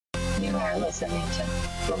You are listening to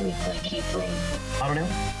The Weekly Geekly. I don't know.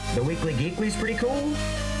 The Weekly Geekly is pretty cool.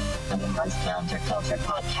 The most counterculture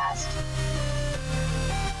podcast.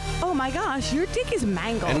 Oh my gosh, your dick is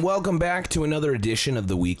mangled. And welcome back to another edition of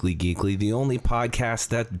The Weekly Geekly, the only podcast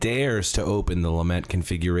that dares to open the lament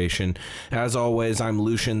configuration. As always, I'm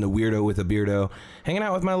Lucian, the weirdo with a beardo, hanging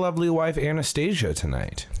out with my lovely wife, Anastasia,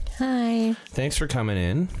 tonight. Hi. Thanks for coming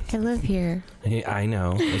in. I live here. I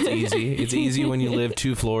know. It's easy. It's easy when you live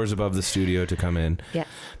 2 floors above the studio to come in. Yeah.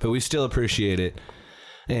 But we still appreciate it.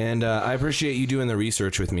 And I appreciate you doing the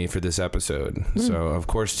research with me for this episode. So, of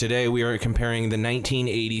course, today we are comparing the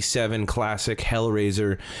 1987 classic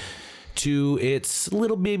Hellraiser to its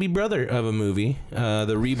little baby brother of a movie,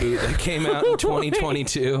 the reboot that came out in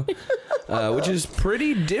 2022, which is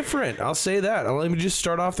pretty different. I'll say that. Let me just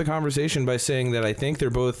start off the conversation by saying that I think they're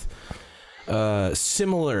both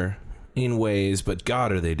similar in ways, but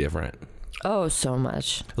God, are they different. Oh, so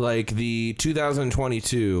much. Like the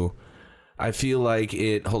 2022... I feel like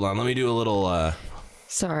it... Hold on, let me do a little...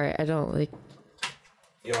 Sorry, I don't like...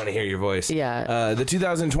 You want to hear your voice? Yeah. The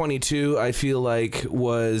 2022, I feel like,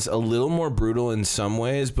 was a little more brutal in some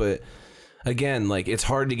ways, but again, like, it's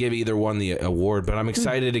hard to give either one the award, but I'm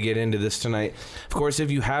excited to get into this tonight. Of course, if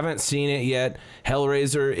you haven't seen it yet,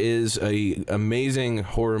 Hellraiser is a amazing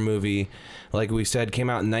horror movie. Like we said, came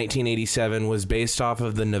out in 1987, was based off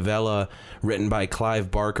of the novella written by Clive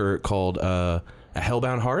Barker called... A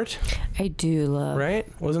Hellbound Heart? I do love... Right?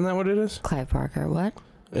 Wasn't that what it is? Clive Barker, what?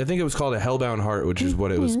 I think it was called A Hellbound Heart, which is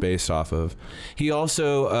what it was based off of. He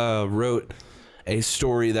also wrote a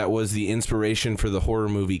story that was the inspiration for the horror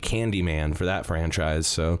movie Candyman for that franchise.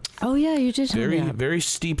 So oh, yeah, you did tell me that. Very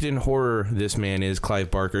steeped in horror, this man is,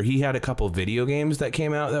 Clive Barker. He had a couple video games that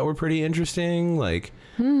came out that were pretty interesting. Like...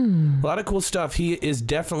 A lot of cool stuff. He is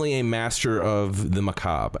definitely a master of the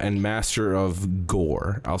macabre and master of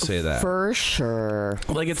gore. I'll say that. For sure.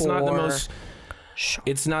 Like it's not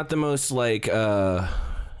the most like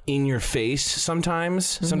in your face sometimes.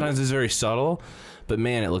 Sometimes it's very subtle, but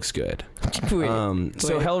man, it looks good.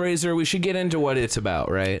 So Hellraiser, we should get into what it's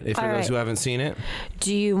about, right? If for those who haven't seen it.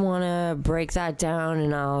 Do you want to break that down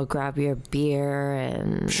and I'll grab your beer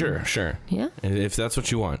and... Sure. Yeah? If that's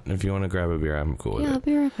what you want. If you want to grab a beer, I'm cool with it. Yeah, I'll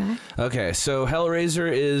be right back. Okay, so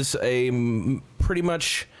Hellraiser is a pretty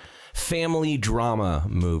much family drama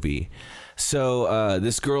movie. So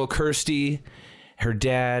this girl, Kirsty, her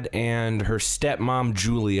dad, and her stepmom,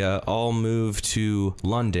 Julia, all moved to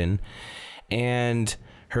London. And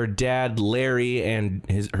her dad, Larry, and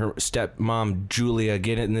her stepmom, Julia,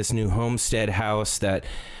 get in this new homestead house that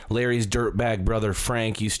Larry's dirtbag brother,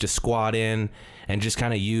 Frank, used to squat in and just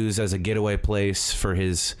kind of use as a getaway place for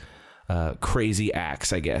his crazy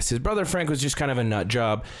acts, I guess. His brother, Frank, was just kind of a nut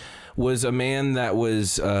job, was a man that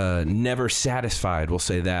was never satisfied, we'll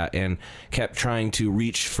say that, and kept trying to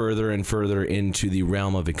reach further and further into the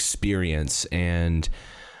realm of experience. And...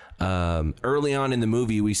 early on in the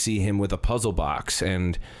movie, we see him with a puzzle box,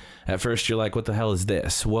 and at first you're like, what the hell is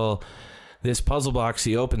this? Well, this puzzle box,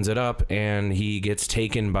 he opens it up, and he gets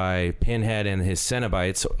taken by Pinhead and his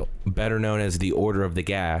Cenobites, better known as the Order of the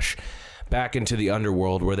Gash, back into the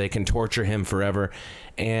underworld where they can torture him forever.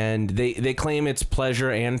 And they claim it's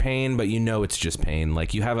pleasure and pain, but you know it's just pain.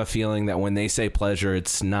 Like, you have a feeling that when they say pleasure,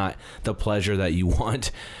 it's not the pleasure that you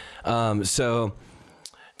want. So...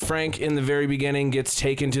 Frank, in the very beginning, gets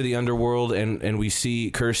taken to the underworld, and we see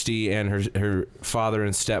Kirsty and her father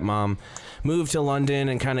and stepmom move to London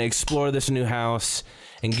and kind of explore this new house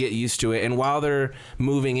and get used to it. And while they're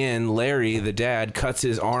moving in, Larry, the dad, cuts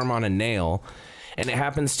his arm on a nail, and it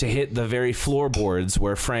happens to hit the very floorboards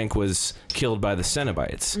where Frank was killed by the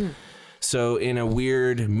Cenobites. So in a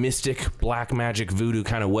weird, mystic, black magic voodoo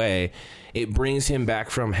kind of way, it brings him back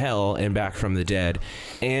from hell and back from the dead.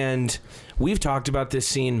 And... we've talked about this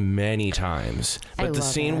scene many times, but the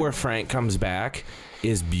scene where Frank comes back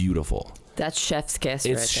is beautiful. That's chef's kiss.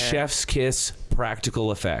 It's right there. chef's kiss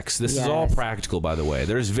practical effects. This is all practical, by the way.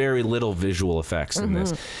 There's very little visual effects in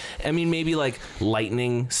this. I mean, maybe like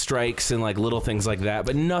lightning strikes and like little things like that,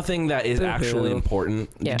 but nothing that is actually important.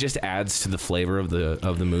 It just adds to the flavor of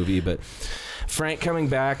the movie. But Frank coming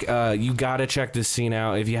back, you gotta check this scene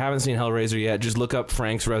out. If you haven't seen Hellraiser yet, just look up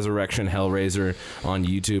Frank's Resurrection Hellraiser on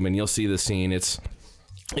YouTube and you'll see the scene. It's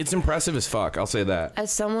impressive as fuck, I'll say that.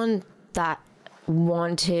 As someone that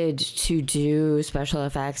wanted to do special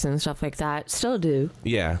effects and stuff like that, still do.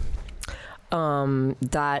 Yeah.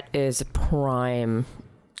 That is prime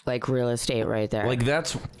like real estate right there. Like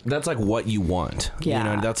that's like what you want. Yeah. You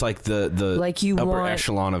know, that's like the like you upper want,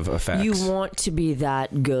 echelon of effects. You want to be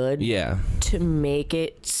that good. Yeah. To make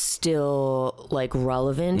it still like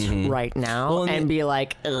relevant right now, Well, and be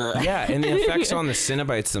like, ugh. Yeah, and the effects on the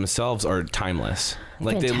Cenobites themselves are timeless.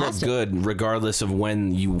 Like they look good regardless of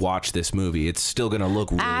when you watch this movie. It's still going to look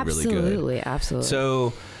really good. Absolutely.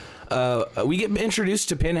 So we get introduced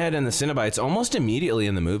to Pinhead and the Cenobites almost immediately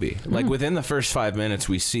in the movie. Like within the first 5 minutes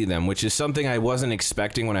we see them, which is something I wasn't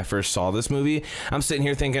expecting when I first saw this movie. I'm sitting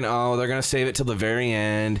here thinking, oh, they're going to save it till the very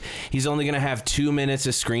end. He's only going to have 2 minutes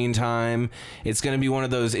of screen time. It's going to be one of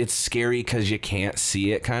those it's scary because you can't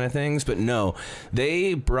see it kind of things. But no,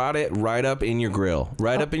 they brought it right up in your grill,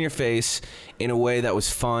 right up in your face in a way that was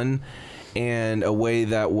fun and a way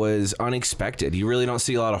that was unexpected. You really don't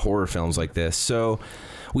see a lot of horror films like this. So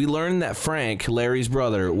we learned that Frank, Larry's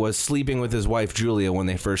brother, was sleeping with his wife Julia when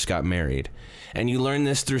they first got married. And you learn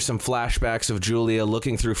this through some flashbacks of Julia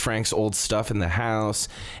looking through Frank's old stuff in the house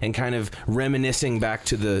and kind of reminiscing back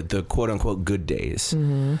to the quote-unquote good days.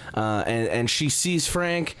 And she sees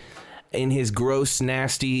Frank in his gross,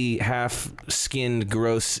 nasty, half-skinned,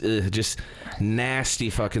 gross, just nasty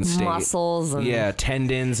fucking state. Muscles. And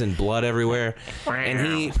tendons and blood everywhere. And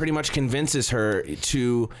he pretty much convinces her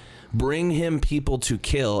to bring him people to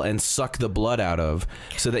kill and suck the blood out of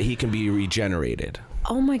so that he can be regenerated.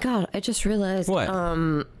 Oh my god, I just realized. What?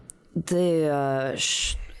 The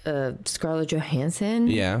Scarlett Johansson.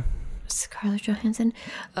 Yeah. Scarlett Johansson.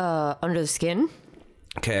 Under the Skin.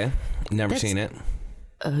 Okay. Never seen it.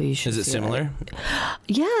 Oh, you should. Is it similar?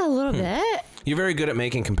 Yeah, a little bit. You're very good at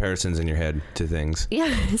making comparisons in your head to things.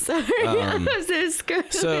 Yeah, sorry.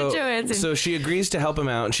 Scarlett Johansson. So she agrees to help him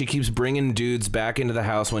out, and she keeps bringing dudes back into the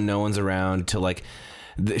house when no one's around to like.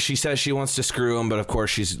 She says she wants to screw him, but of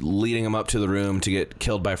course she's leading him up to the room to get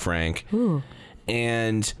killed by Frank. Ooh.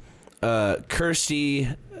 And Kirsty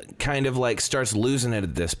kind of like starts losing it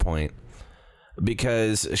at this point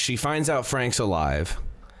because she finds out Frank's alive.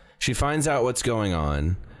 She finds out what's going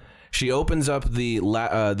on. She opens up the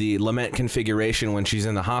lament configuration when she's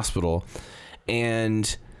in the hospital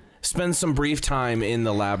and spends some brief time in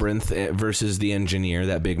the labyrinth versus the engineer,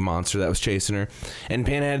 that big monster that was chasing her. And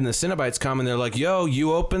Pinhead and the Cenobites come and they're like, yo,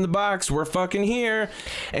 you open the box, we're fucking here.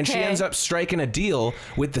 And she ends up striking a deal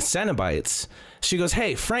with the Cenobites. She goes,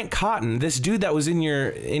 hey, Frank Cotton, this dude that was in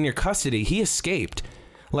your custody, he escaped.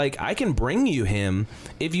 Like, I can bring you him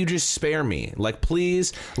if you just spare me. Like,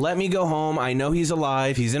 please, let me go home. I know he's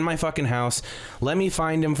alive. He's in my fucking house. Let me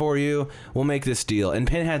find him for you. We'll make this deal. And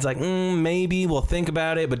Pinhead's like, maybe we'll think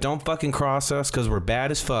about it, but don't fucking cross us because we're bad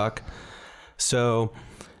as fuck. So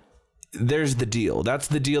there's the deal. That's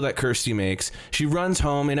the deal that Kirsty makes. She runs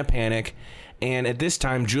home in a panic. And at this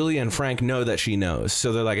time, Julia and Frank know that she knows.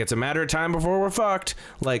 So they're like, it's a matter of time before we're fucked.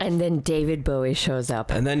 Like, and then David Bowie shows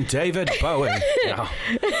up. And then David Bowie.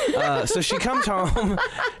 No. So she comes home.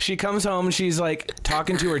 She comes home. She's like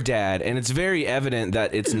talking to her dad. And it's very evident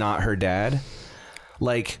that it's not her dad.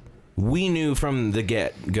 Like, we knew from the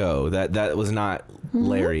get-go that was not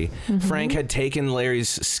Larry. Frank had taken Larry's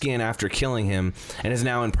skin after killing him and is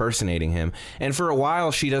now impersonating him. And for a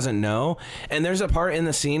while, she doesn't know. And there's a part in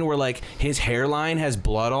the scene where, like, his hairline has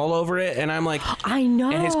blood all over it. And I'm like... I know.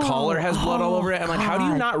 And his collar has blood all over it. I'm like, how do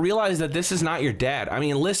you not realize that this is not your dad? I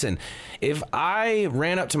mean, listen, if I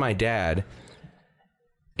ran up to my dad...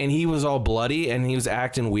 and he was all bloody and he was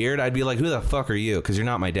acting weird, I'd be like, who the fuck are you? Because you're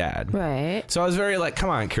not my dad. Right. So I was very like, come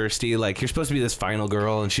on, Kirsty. Like, you're supposed to be this final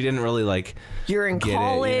girl. And she didn't really like... You're in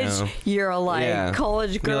college. You're a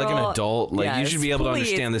college girl. You're like an adult. Like, you should be able to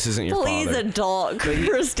understand this isn't your father. Please, adult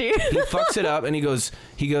Kirsty. He fucks it up and he goes,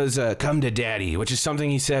 come to daddy, which is something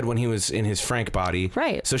he said when he was in his Frank body.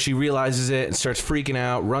 Right. So she realizes it and starts freaking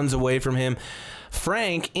out, runs away from him.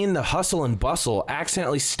 Frank, in the hustle and bustle,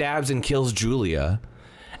 accidentally stabs and kills Julia.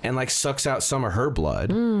 And like sucks out some of her blood.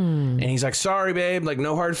 And he's like, sorry, babe, like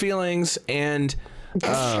no hard feelings. And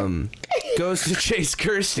goes to chase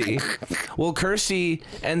Kirsty. Well, Kirsty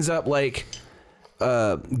ends up like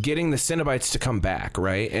getting the Cenobites to come back,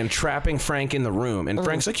 right? And trapping Frank in the room. And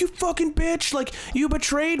Frank's like, you fucking bitch, like you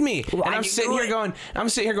betrayed me. And I'm sitting here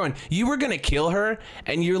going, you were gonna kill her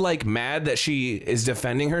and you're like mad that she is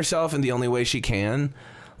defending herself in the only way she can.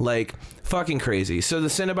 Like, fucking crazy. So the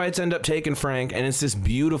Cenobites end up taking Frank, and it's this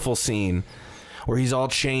beautiful scene where he's all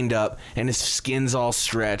chained up, and his skin's all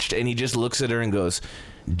stretched, and he just looks at her and goes,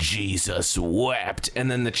 Jesus wept. And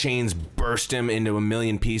then the chains burst him into a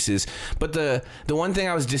million pieces. But the one thing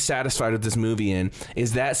I was dissatisfied with this movie in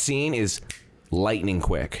is that scene is lightning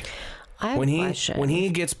quick. I have a question. When he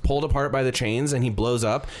gets pulled apart by the chains and he blows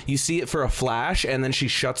up, you see it for a flash, and then she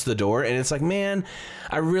shuts the door, and it's like, man,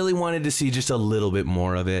 I really wanted to see just a little bit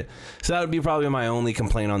more of it. So that would be probably my only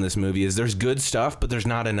complaint on this movie is there's good stuff, but there's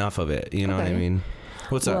not enough of it. You know what I mean?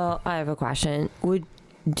 What's up? Well, I have a question.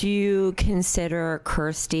 Do you consider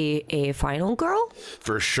Kirsty a final girl?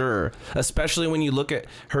 For sure, especially when you look at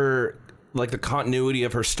her, like the continuity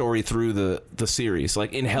of her story through the series.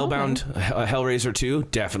 Like in Hellbound, Hellraiser 2,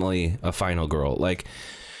 definitely a final girl. Like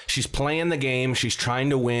she's playing the game, she's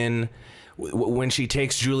trying to win. When she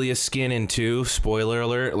takes Julia's skin in 2, spoiler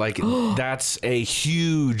alert, like that's a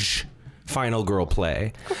huge final girl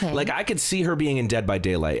play. Okay. Like I could see her being in Dead by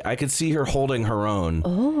Daylight. I could see her holding her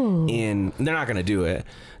own in. They're not going to do it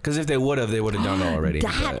because if they would have done it already.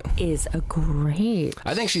 That is a great.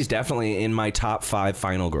 I think she's definitely in my top 5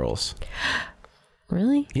 final girls.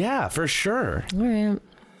 Really? Yeah, for sure. All right.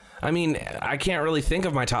 I mean, I can't really think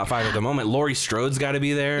of my top 5 at the moment. Laurie Strode's got to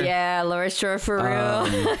be there. Yeah, Laurie Strode for real.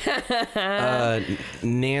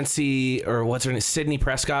 Nancy, or what's her name? Sydney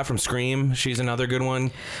Prescott from Scream. She's another good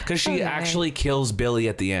one because she actually kills Billy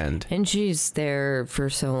at the end. And she's there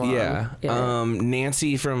for so long. Yeah.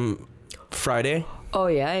 Nancy from Friday. Oh,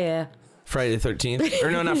 yeah. Friday the 13th.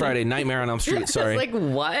 Or no, not Friday. Nightmare on Elm Street. Sorry. Like,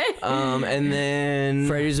 what? And then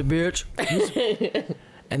Freddy's a bitch.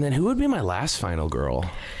 And then who would be my last final girl?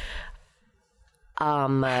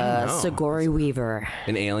 Sigourney Weaver.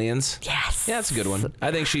 In Aliens? Yes. Yeah, that's a good one.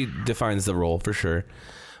 I think she defines the role for sure.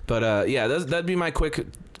 But yeah, that'd be my quick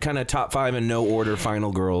kind of top 5 in no order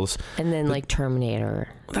final girls. And then like Terminator.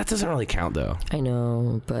 That doesn't really count though. I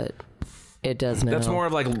know, but it does now. That's more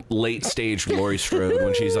of like late stage Laurie Strode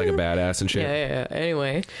when she's like a badass and shit. Yeah.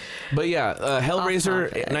 Anyway. But yeah, Hellraiser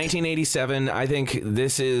 1987. I think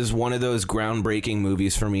this is one of those groundbreaking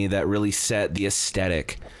movies for me that really set the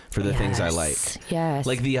aesthetic for the things I like. Yes.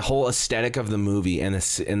 Like the whole aesthetic of the movie and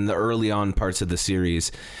the early on parts of the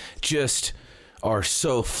series just are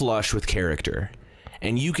so flush with character.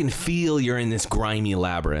 And you can feel you're in this grimy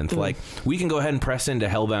labyrinth. Like, we can go ahead and press into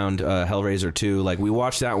Hellbound, Hellraiser 2. Like, we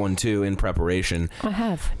watched that one, too, in preparation. I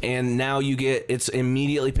have. And now it's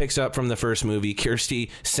immediately picks up from the first movie. Kirsty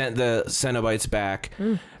sent the Cenobites back.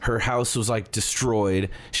 Her house was, like, destroyed.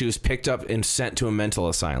 She was picked up and sent to a mental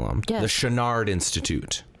asylum. Yes. The Chenard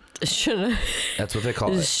Institute. That's what they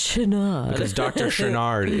call it. Chenard. Because Dr.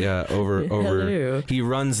 Chenard, over he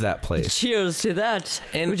runs that place. Cheers to that.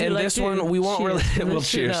 And this one, we won't really. We'll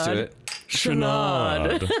cheers to it.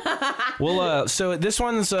 Chenard. Well, so this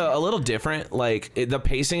one's a little different. Like the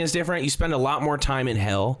pacing is different. You spend a lot more time in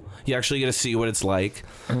hell. You actually get to see what it's like.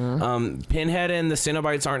 Pinhead and the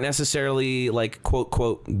Cenobites aren't necessarily like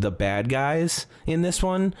quote the bad guys in this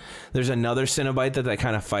one. There's another Cenobite that they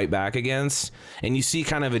kind of fight back against, and you see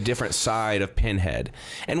kind of a different side of Pinhead.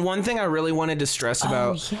 And one thing I really wanted to stress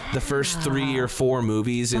about the first 3 or 4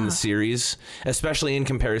 movies in the series, especially in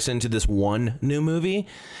comparison to this one new movie,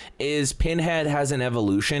 is Pinhead has an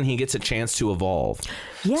evolution. He gets a chance to evolve.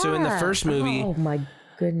 Yeah. So in the first movie, oh my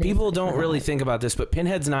goodness, people don't really think about this, but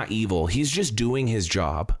Pinhead's not evil. He's just doing his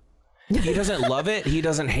job. He doesn't love it. He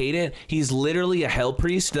doesn't hate it. He's literally a hell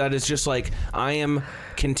priest that is just like, I am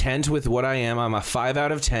content with what I am. I'm a 5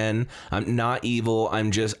 out of 10. I'm not evil.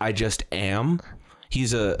 I just am.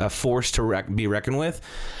 He's a force to be reckoned with.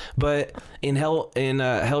 But in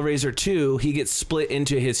Hellraiser 2, he gets split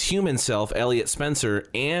into his human self, Elliot Spencer,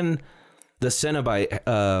 and the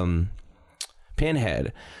Cenobite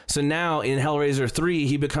Pinhead. So now in Hellraiser 3,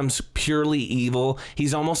 he becomes purely evil.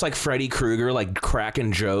 He's almost like Freddy Krueger, like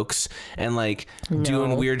cracking jokes and like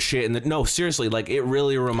doing weird shit. No, seriously, like it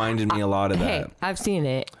really reminded me a lot of that. Hey, I've seen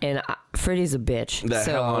it, and Freddy's a bitch.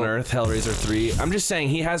 Hell on Earth, Hellraiser 3. I'm just saying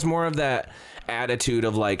he has more of that attitude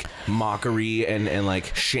of like mockery and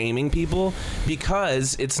like shaming people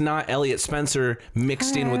because it's not Elliot Spencer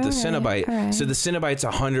mixed in with the Cenobite. Right. So the Cenobite's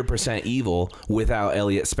 100% evil without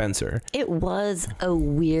Elliot Spencer. It was a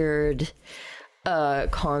weird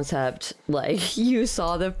concept. Like you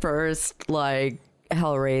saw the first like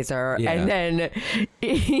Hellraiser and then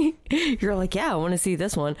you're like, yeah, I want to see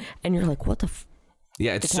this one. And you're like, what the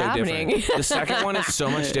yeah, it's so happening. Different. The second one is so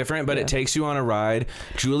much different, but it takes you on a ride.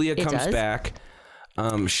 Julia comes back.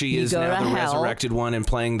 She is now the resurrected one and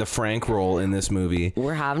playing the Frank role in this movie.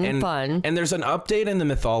 We're having fun. And there's an update in the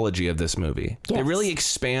mythology of this movie. Yes. They really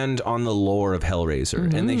expand on the lore of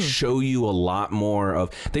Hellraiser, and they show you a lot more of.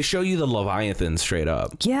 They show you the Leviathan straight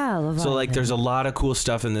up. Yeah, Leviathan. So like, there's a lot of cool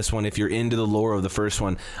stuff in this one. If you're into the lore of the first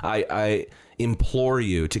one, I implore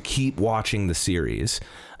you to keep watching the series.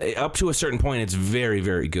 Up to a certain point, it's very,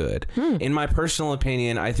 very good. In my personal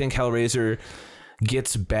opinion, I think Hellraiser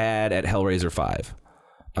gets bad at Hellraiser 5.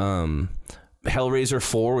 Hellraiser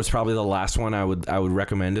 4 was probably the last one I would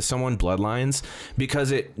recommend to someone, Bloodlines,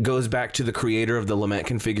 because it goes back to the creator of the Lament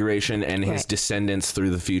configuration and his descendants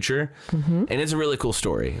through the future. And it's a really cool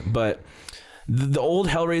story. But the old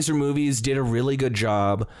Hellraiser movies did a really good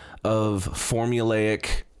job of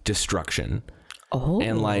formulaic destruction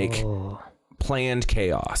and like planned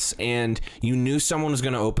chaos, and you knew someone was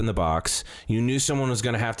going to open the box, you knew someone was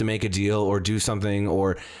going to have to make a deal or do something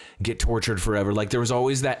or get tortured forever. Like there was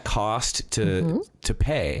always that cost to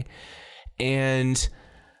pay. And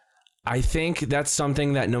I think that's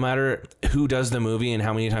something that no matter who does the movie and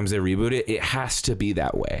how many times they reboot it, it has to be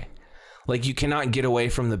that way. Like you cannot get away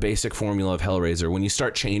from the basic formula of Hellraiser. When you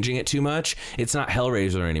start changing it too much, it's not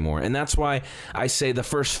Hellraiser anymore. And that's why I say the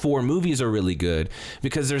first 4 movies are really good,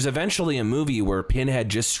 because there's eventually a movie where Pinhead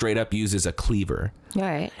just straight up uses a cleaver.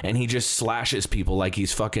 Right. And he just slashes people like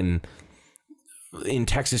he's fucking in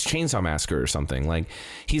Texas Chainsaw Massacre or something. Like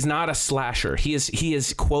he's not a slasher. He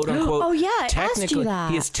is quote unquote. Oh yeah, I asked you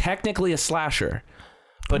that. He is technically a slasher,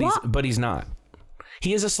 but he's not.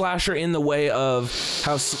 He is a slasher in the way of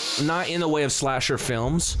not in the way of slasher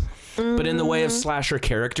films, but in the way of slasher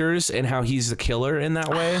characters and how he's the killer in that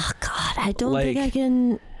way. Oh God, I don't think I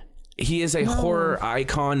can. He is a horror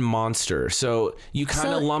icon monster, so you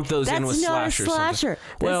kind of lump those in with slasher. That's not a slasher.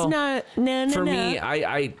 Well, that's not. For me,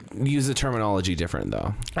 I use the terminology different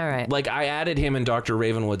though. All right. Like I added him in Dr.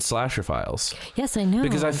 Ravenwood's slasher files. Yes, I know.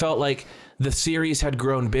 Because I felt like the series had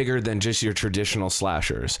grown bigger than just your traditional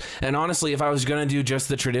slashers. And honestly, if I was going to do just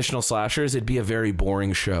the traditional slashers, it'd be a very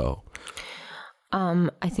boring show. I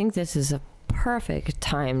think this is a perfect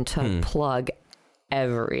time to plug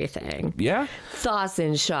everything. Yeah? Thoughts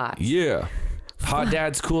and shots. Yeah. Hot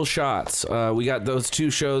Dad's Cool Shots. We got those 2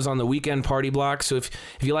 shows on the weekend party block. So if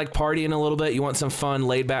you like partying a little bit, you want some fun,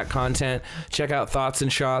 laid back content, check out Thoughts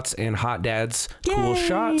and Shots and Hot Dad's Cool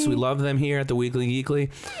Shots. We love them here at the Weekly Geekly.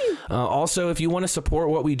 Also, if you want to support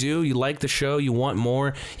what we do, you like the show, you want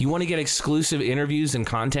more, you want to get exclusive interviews and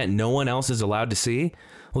content no one else is allowed to see,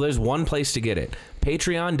 well, there's one place to get it.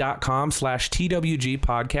 Patreon.com/TWG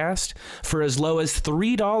podcast for as low as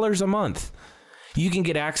 $3 a month. You can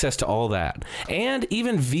get access to all that and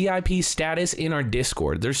even VIP status in our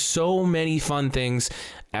Discord. There's so many fun things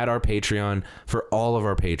at our Patreon for all of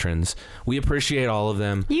our patrons. We appreciate all of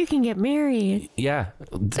them. You can get married. Yeah.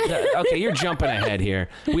 Okay, you're jumping ahead here.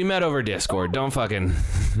 We met over Discord. Don't fucking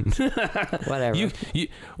whatever.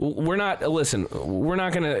 We're not going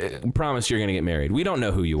to promise you're going to get married. We don't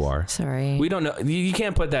know who you are. Sorry. We don't know. You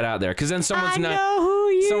can't put that out there because then someone's going to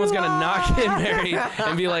not get married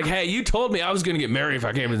and be like, "Hey, you told me I was going to get married if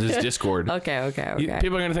I came to this Discord." Okay.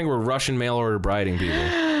 People are going to think we're Russian mail order briding people.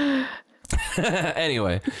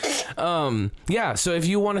 Anyway, yeah, so if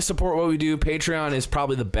you want to support what we do, Patreon is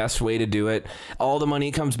probably the best way to do it. All the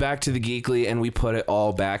money comes back to the Geekly and we put it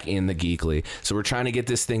all back in the Geekly. So we're trying to get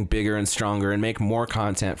this thing bigger and stronger and make more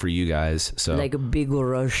content for you guys. So like a big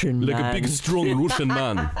Russian man. Like a big strong Russian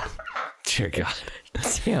man. Dear God.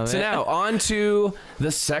 So now on to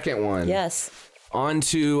the second one. Yes. On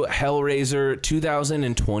to Hellraiser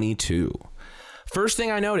 2022. First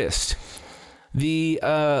thing I noticed, the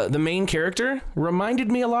main character reminded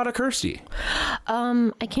me a lot of Kirsty.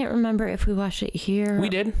 I can't remember if we watched it here. We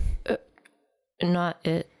did. Not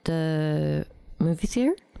at the movie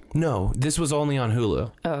theater? No, this was only on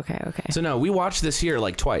Hulu. Oh, okay. So no, we watched this here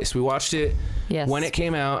like twice. We watched it when it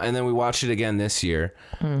came out, and then we watched it again this year.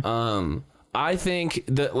 I think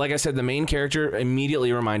like I said, the main character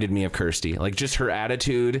immediately reminded me of Kirsty. Like just her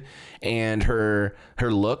attitude and her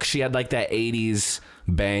look. She had like that 80s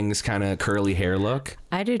bangs kind of curly hair look.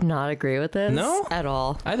 I did not agree with this. No? At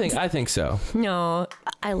all. I think so. No,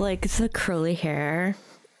 I like the curly hair,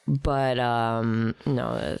 but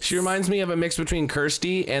no. She reminds me of a mix between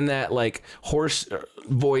Kirsty and that like hoarse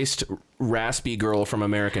voiced raspy girl from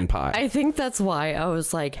American Pie. I think that's why I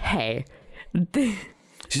was like, hey.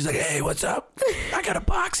 She's like, "Hey, what's up? I got a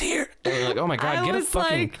box here." And we're like, "Oh my God, get a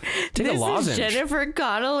fucking take a lozenge." This is Jennifer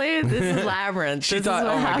Connelly. This is Labyrinth. She thought,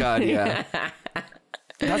 "Oh my God, yeah."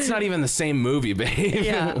 That's not even the same movie, babe.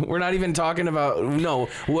 Yeah. We're not even talking about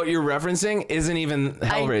what you're referencing isn't even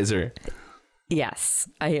Hellraiser. Yes,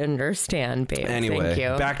 I understand, babe. Anyway, thank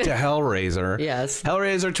you. Back to Hellraiser. Yes.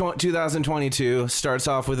 Hellraiser 2022 starts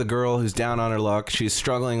off with a girl who's down on her luck. She's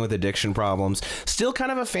struggling with addiction problems. Still kind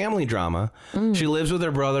of a family drama. She lives with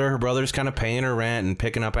her brother. Her brother's kind of paying her rent and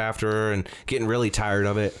picking up after her and getting really tired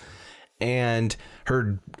of it. And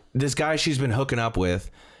this guy she's been hooking up with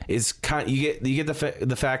is you get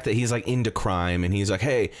the fact that he's like into crime, and he's like,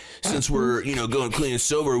 "Hey, since we're going clean and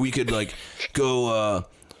sober, we could like go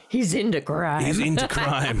He's into crime. He's into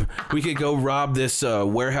crime. We could go rob this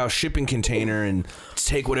warehouse shipping container and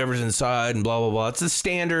take whatever's inside and blah, blah, blah. It's a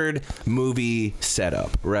standard movie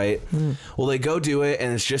setup, right? Well, they go do it,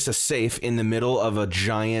 and it's just a safe in the middle of a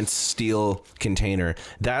giant steel container.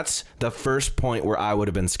 That's the first point where I would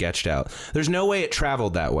have been sketched out. There's no way it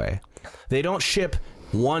traveled that way. They don't ship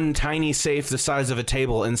one tiny safe the size of a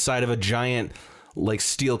table inside of a giant like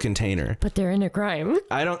steel container. But they're into crime.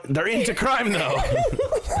 They're into crime though.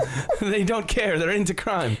 They don't care. They're into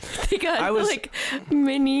crime. They got like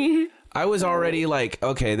mini. I was already like,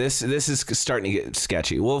 okay, this is starting to get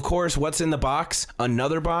sketchy. Well, of course, what's in the box?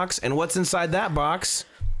 Another box. And what's inside that box?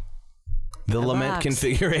 The lament box.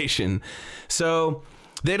 Configuration. So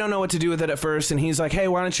they don't know what to do with it at first. And he's like, hey,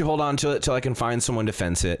 why don't you hold on to it till I can find someone to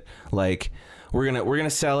fence it? Like, we're gonna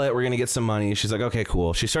sell it. We're gonna get some money. She's like, okay,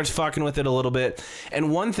 cool. She starts fucking with it a little bit. And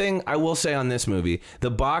one thing I will say on this movie, the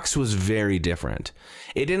box was very different.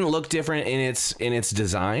 It didn't look different in its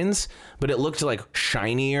designs, but it looked like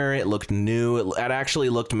shinier. It looked new. It actually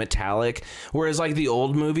looked metallic. Whereas like the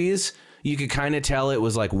old movies, you could kind of tell it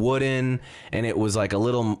was like wooden and it was like a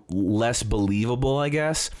little less believable, I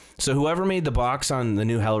guess. So whoever made the box on the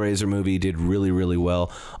new Hellraiser movie did really, really well.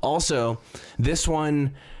 Also, this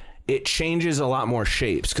one, it changes a lot more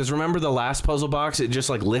shapes. Because remember the last puzzle box, it just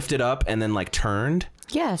like lifted up and then like turned?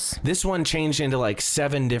 Yes. This one changed into like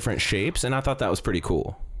 7 different shapes, and I thought that was pretty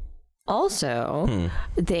cool. Also,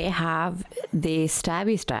 they have the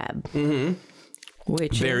stabby stab.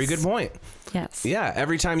 Which Very is good point. Yes. Yeah,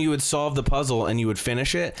 every time you would solve the puzzle and you would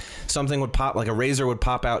finish it, something would pop, like a razor would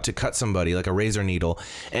pop out to cut somebody, like a razor needle.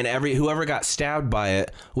 And whoever got stabbed by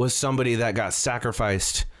it was somebody that got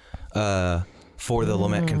sacrificed for the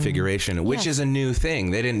lament configuration, which is a new thing.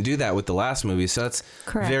 They didn't do that with the last movie, so that's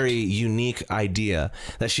Correct. Very unique idea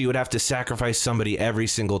that she would have to sacrifice somebody every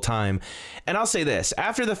single time. And I'll say this,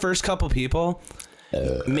 after the first couple people,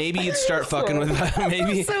 maybe you'd start fucking with that.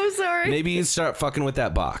 Maybe, so sorry. Maybe you'd start fucking with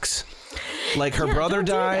that box. Like her brother don't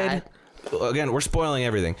do died. Again, we're spoiling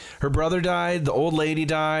everything. Her brother died. The old lady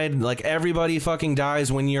died. Like everybody fucking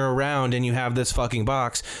dies when you're around and you have this fucking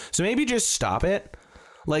box. So maybe just stop it.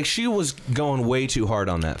 Like she was going way too hard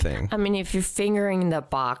on that thing. I mean, if you're fingering the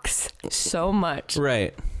box so much,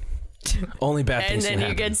 Right. Only bad and things then can you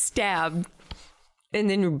happen. get stabbed, and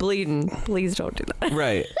then you're bleeding, please don't do that.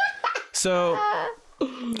 Right. So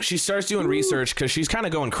she starts doing research because she's kind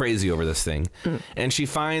of going crazy over this thing. And she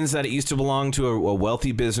finds that it used to belong to a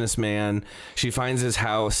wealthy businessman. She finds his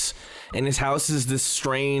house, and his house is this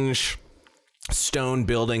strange stone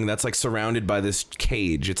building that's like surrounded by this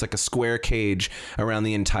cage. It's like a square cage around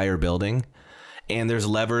the entire building. And there's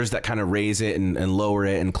levers that kind of raise it and lower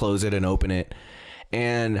it and close it and open it.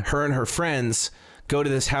 And her friends go to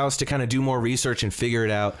this house to kind of do more research and figure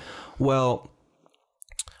it out. Well,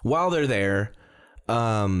 while they're there,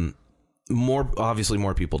 more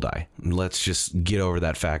people die. Let's just get over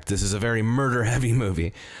that fact. This is a very murder heavy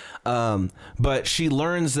movie. But she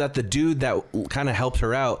learns that the dude that kind of helped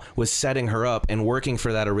her out was setting her up and working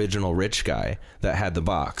for that original rich guy that had the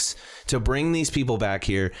box to bring these people back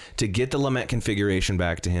here to get the lament configuration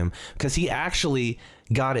back to him, because he actually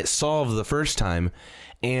got it solved the first time,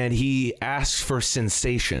 and he asked for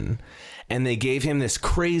sensation. And they gave him this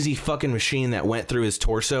crazy fucking machine that went through his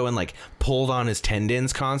torso and like pulled on his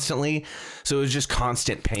tendons constantly. So it was just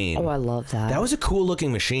constant pain. Oh, I love that. That was a cool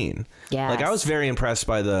looking machine. Yes. Like I was very impressed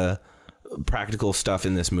by the practical stuff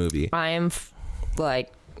in this movie. I'm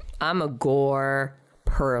a gore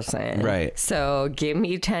person. Right. So give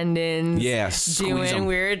me tendons. Yes. Squeeze Doing 'em.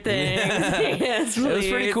 weird things. Yes, It was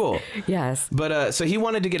pretty please. cool. Yes. But so he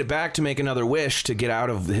wanted to get it back to make another wish to get out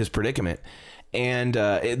of his predicament. And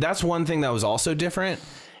that's one thing that was also different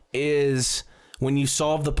is when you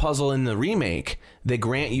solve the puzzle in the remake, they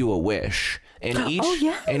grant you a wish. And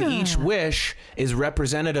each wish is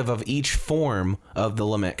representative of each form of the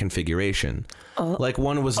lament configuration. Like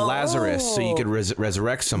one was Lazarus, so you could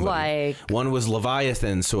resurrect somebody. One was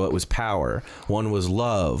Leviathan, so it was power. One was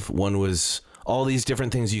love. One was all these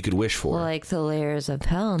different things you could wish for. Like the layers of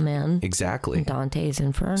hell, man. Exactly. Dante's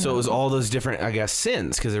Inferno. So it was all those different, I guess,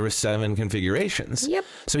 sins, because there were 7 configurations. Yep.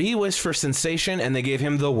 So he wished for sensation, and they gave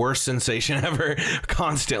him the worst sensation ever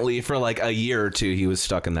constantly for like a year or 2. He was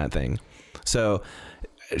stuck in that thing. So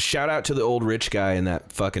shout out to the old rich guy in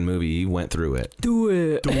that fucking movie. He went through it. Do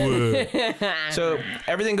it. So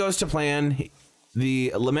everything goes to plan.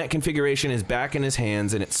 The lament configuration is back in his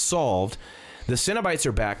hands, and it's solved. The Cenobites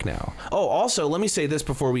are back now. Oh, also, let me say this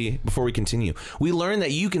before we continue. We learned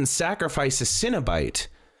that you can sacrifice a Cenobite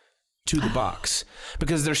to the box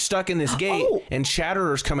because they're stuck in this gate and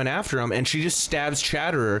Chatterer's coming after him, and she just stabs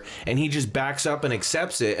Chatterer and he just backs up and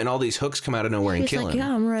accepts it, and all these hooks come out of nowhere and kill him.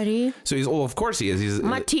 Yeah, I'm ready. So he's, of course he is.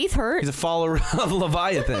 My teeth hurt. He's a follower of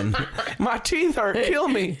Leviathan. My teeth hurt. Kill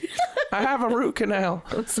me. I have a root canal.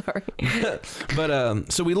 I'm sorry.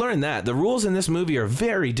 But so we learned that the rules in this movie are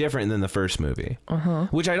very different than the first movie,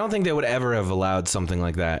 which I don't think they would ever have allowed something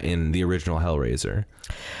like that in the original Hellraiser.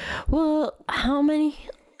 Well, how many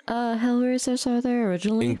Hellraisers are there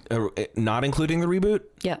originally? Not including the reboot?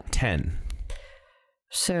 Yeah. 10.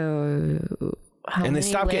 So how and they many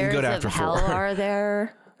stopped getting good layers after of 4. hell are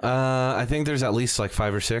there? I think there's at least like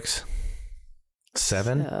 5 or 6.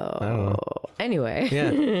 7? So, I don't know. Anyway.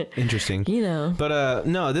 Yeah. Interesting. You know. But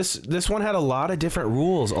no, this one had a lot of different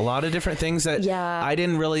rules, a lot of different things that I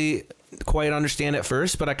didn't really quite understand at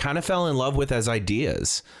first, but I kind of fell in love with as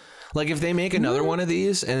ideas. Like if they make another one of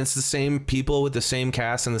these and it's the same people with the same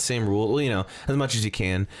cast and the same rule, you know, as much as you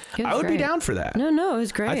can, I would be down for that. No, it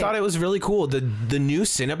was great. I thought it was really cool. The new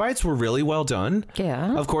Cenobites were really well done.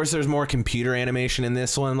 Yeah. Of course, there's more computer animation in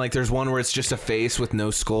this one. Like there's one where it's just a face with no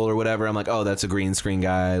skull or whatever. I'm like, oh, that's a green screen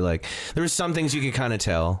guy. Like there's some things you could kind of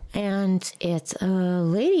tell. And it's a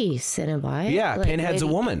lady Cenobite. Yeah, like Pinhead's a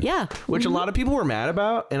woman. Yeah. Which a lot of people were mad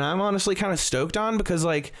about, and I'm honestly kind of stoked on because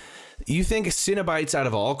like you think Cenobites out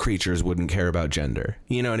of all creatures wouldn't care about gender.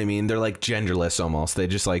 You know what I mean? They're like genderless almost. They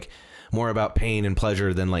just like more about pain and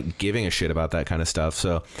pleasure than like giving a shit about that kind of stuff.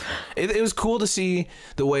 So it was cool to see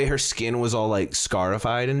the way her skin was all like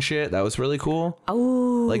scarified and shit. That was really cool.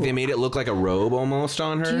 Oh. Like they made it look like a robe almost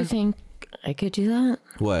on her. Do you think I could do that?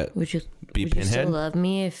 What? Would you be would Pinhead? You still love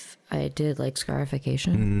me if I did like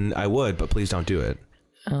scarification? I would, but please don't do it.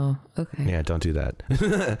 Oh, okay. Yeah, don't do that.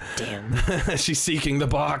 Damn. She's seeking the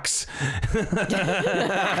box.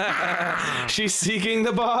 She's seeking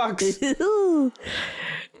the box.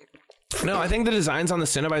 No, I think the designs on the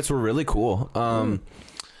Cenobites were really cool.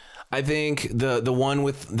 I think the one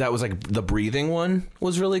with that was like the breathing one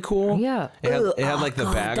was really cool. Yeah. It had like the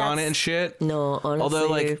bag on it and shit. No, honestly. Although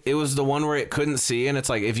like it was the one where it couldn't see, and it's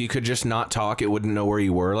like if you could just not talk, it wouldn't know where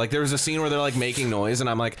you were. Like there was a scene where they're like making noise, and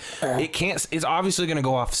I'm like, it can't. It's obviously gonna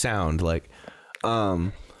go off sound. Like,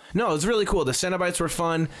 no, it was really cool. The Cenobites were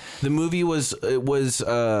fun. The movie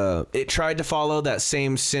it tried to follow that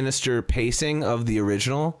same sinister pacing of the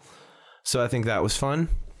original, so I think that was fun.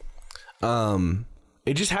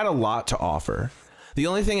 It just had a lot to offer. The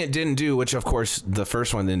only thing it didn't do, which of course the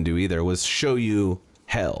first one didn't do either, was show you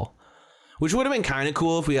hell, which would have been kind of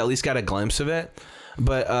cool if we at least got a glimpse of it.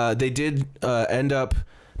 But they did end up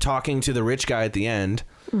talking to the rich guy at the end,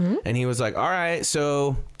 and he was like, all right,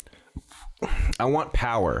 so I want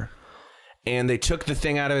power. And they took the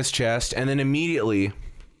thing out of his chest, and then immediately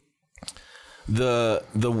the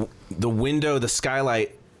window, the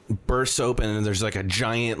skylight bursts open, and there's like a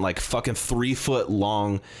giant like fucking 3-foot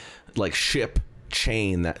long like ship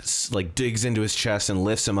chain that's like digs into his chest and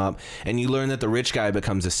lifts him up, and you learn that the rich guy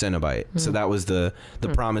becomes a Cenobite. So that was the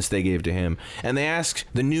promise they gave to him. And they ask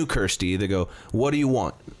the new Kirsty, they go, what do you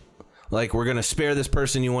want? Like, we're gonna spare this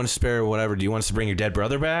person you want to spare, whatever. Do you want us to bring your dead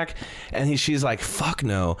brother back? And she's like, fuck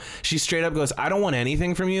no. She straight up goes, I don't want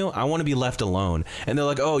anything from you. I want to be left alone. And they're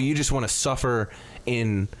like, oh, you just want to suffer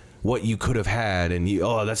in what you could have had, and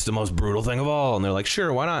that's the most brutal thing of all. And they're like,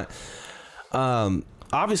 sure, why not?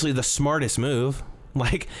 Obviously the smartest move.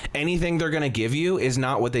 Like anything they're gonna give you is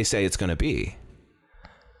not what they say it's gonna be.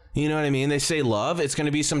 You know what I mean? They say love, it's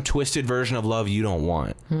gonna be some twisted version of love you don't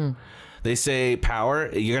want. They say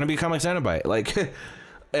power, you're gonna become a Cenobite. Like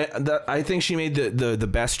I think she made the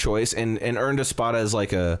best choice and earned a spot as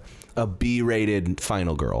like a B-rated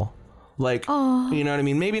final girl. Like, you know what I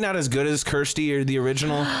mean? Maybe not as good as Kirsty or the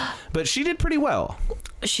original, but she did pretty well.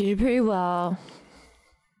 She did pretty well.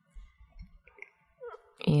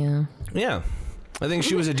 Yeah. Yeah. I think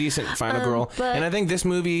she was a decent final girl. And I think this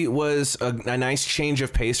movie was a nice change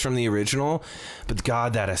of pace from the original. But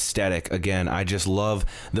God, that aesthetic, again, I just love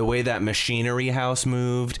the way that machinery house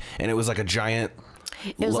moved. And it was like a giant...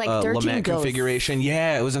 It was like 13 Lament ghosts. configuration.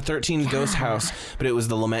 Yeah, it was a 13 ghost house, but it was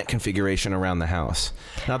the Lament configuration around the house.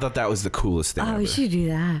 And I thought that was the coolest thing ever. We should do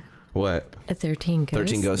that. What? A 13 ghost.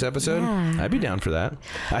 13 ghost episode? Yeah. I'd be down for that.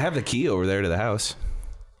 I have the key over there to the house.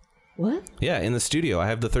 What? Yeah, in the studio. I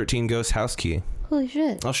have the 13 ghost house key. Holy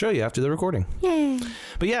shit. I'll show you after the recording. Yay.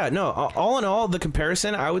 But yeah, no, all in all, the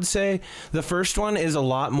comparison, I would say the first one is a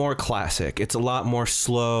lot more classic. It's a lot more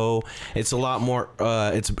slow. It's a lot more,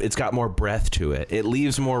 it's got more breath to it. It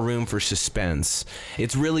leaves more room for suspense.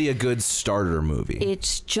 It's really a good starter movie.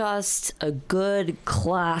 It's just a good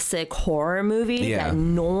classic horror movie that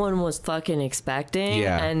no one was fucking expecting.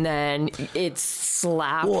 Yeah. And then it's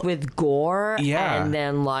slapped with gore. Yeah. And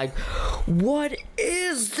then like, what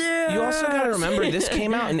is this? You also got to remember, this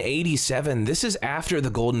came out in 87. This is after the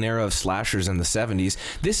golden era of slashers in the 70s.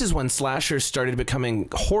 This is when slashers started becoming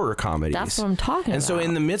horror comedies. That's what I'm talking And about. so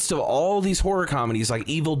in the midst of all these horror comedies like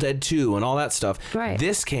Evil Dead 2 and all that stuff,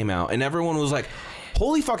 this came out and everyone was like,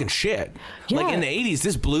 holy fucking shit. Yeah. Like in the 80s,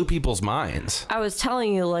 this blew people's minds. I was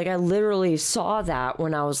telling you, like, I literally saw that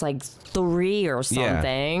when I was like 3 or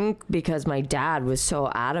something because my dad was so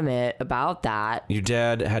adamant about that. Your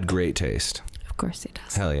dad had great taste. Of course he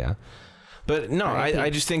does. Hell yeah. But no, I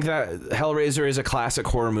just think that Hellraiser is a classic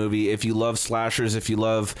horror movie. If you love slashers, if you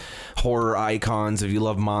love horror icons, if you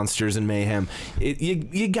love monsters and mayhem,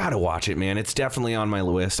 you gotta watch it, man. It's definitely on my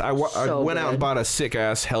list. I went out and bought a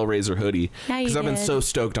sick-ass Hellraiser hoodie because I've been so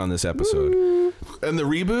stoked on this episode. Woo. And the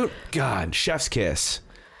reboot, God, chef's kiss.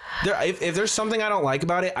 If there's something I don't like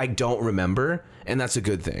about it, I don't remember, and that's a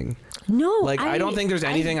good thing. No, like I don't think there's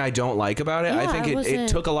anything I don't like about it. Yeah, I think it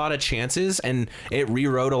took a lot of chances and it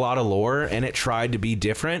rewrote a lot of lore and it tried to be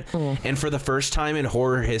different. And for the first time in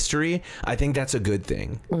horror history, I think that's a good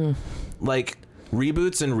thing. Like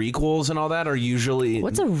reboots and requels and all that are usually...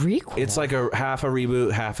 What's a requel? It's like a half a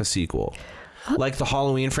reboot, half a sequel. Like the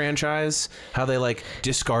Halloween franchise, how they like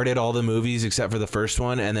discarded all the movies except for the first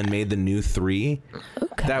one and then made the new 3.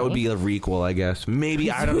 Okay. That would be a requel, I guess.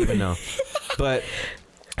 Maybe, I don't even know. But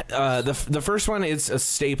the first one is a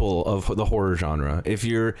staple of the horror genre. If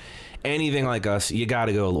you're anything like us, you got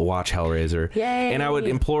to go watch Hellraiser. Yay. And I would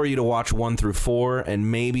implore you to watch 1 through 4 and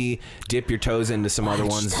maybe dip your toes into some other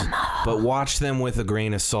ones, but watch them with a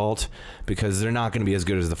grain of salt because they're not going to be as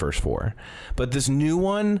good as the first 4. But this new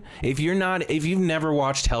one, if you've never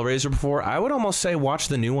watched Hellraiser before, I would almost say watch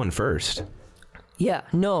the new one first. Yeah,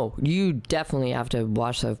 no, you definitely have to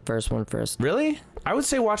watch the first one first. Really? I would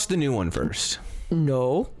say watch the new one first.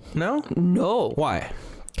 No. No? No. Why?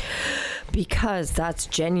 Because that's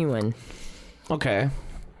genuine. Okay.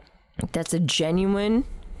 That's a genuine,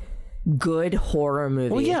 good horror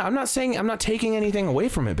movie. Well, yeah, I'm not taking anything away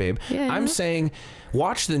from it, babe. Yeah, I'm saying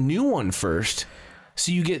watch the new one first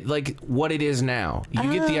so you get like what it is now.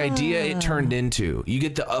 You get the idea it turned into. You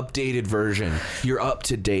get the updated version. You're up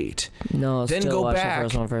to date. No, then still go watch back. the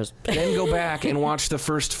first one first. Then go back and watch the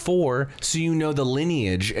first 4 so you know the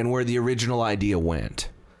lineage and where the original idea went.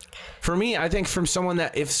 For me, I think from someone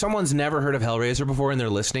that if someone's never heard of Hellraiser before and they're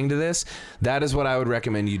listening to this, that is what I would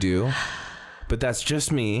recommend you do. But that's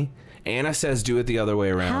just me. Anna says do it the other way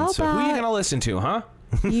around. How So who are you about- going to listen to, huh?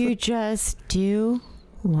 You just do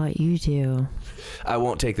what you do. I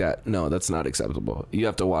won't take that. No, that's not acceptable. You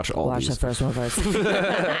have to watch all Watch these. the first one first.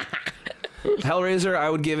 Hellraiser, I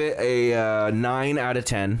would give it a 9 out of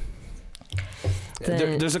 10.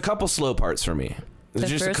 There's a couple slow parts for me. There's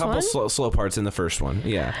just a first couple one? slow parts in the first one.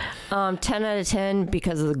 Yeah. 10 out of 10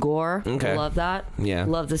 because of the gore. Okay. Love that. Yeah.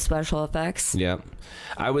 Love the special effects. Yeah.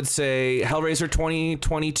 I would say Hellraiser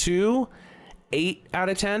 2022, 8 out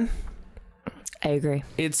of 10. I agree.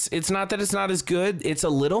 It's not that it's not as good. It's a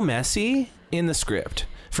little messy in the script.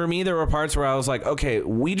 For me, there were parts where I was like, okay,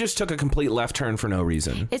 we just took a complete left turn for no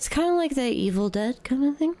reason. It's kind of like the Evil Dead kind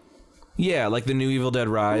of thing. Yeah, like the new Evil Dead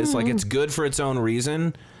Rise. Like it's good for its own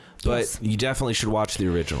reason, but you definitely should watch the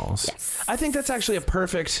originals. Yes. I think that's actually a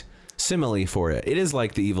perfect simile for it. It is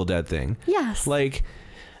like the Evil Dead thing. Yes. Like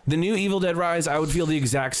the new Evil Dead Rise, I would feel the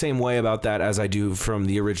exact same way about that as I do from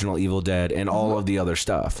the original Evil Dead and all of the other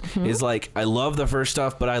stuff. Is like, I love the first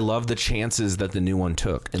stuff, but I love the chances that the new one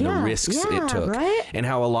took and the risks it took. Right? And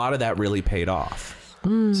how a lot of that really paid off.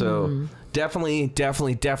 So definitely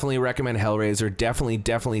recommend Hellraiser.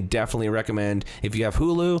 Definitely recommend, if you have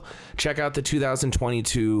Hulu, check out the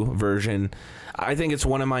 2022 version. I think it's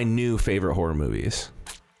one of my new favorite horror movies.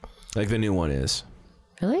 Like the new one is.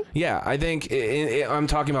 Really? Yeah, I think I'm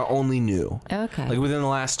talking about only new. Okay. Like within the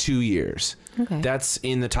last 2 years. Okay. That's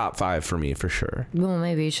in the top 5 for me for sure. Well,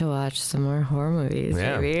 maybe you should watch some more horror movies.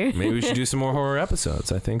 Yeah. Maybe. Maybe we should do some more horror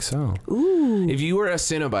episodes. I think so. Ooh. If you were a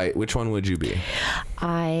Cenobite, which one would you be?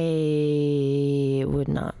 I would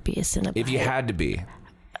not be a Cenobite. If you had to be.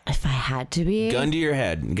 If I had to be. Gun to your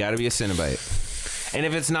head. You got to be a Cenobite. And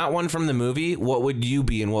if it's not one from the movie, what would you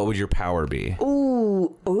be and what would your power be?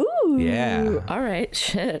 Ooh. Yeah. All right.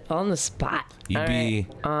 Shit. On the spot. You'd be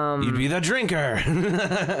the drinker.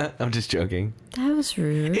 I'm just joking. That was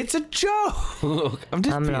rude. It's a joke. I'm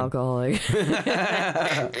an alcoholic.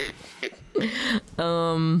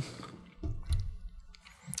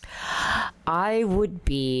 I would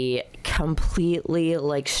be completely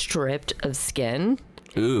like stripped of skin.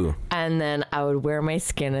 Ooh. And then I would wear my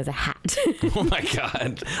skin as a hat. Oh my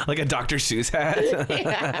god. Like a Dr. Seuss hat?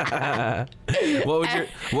 Yeah.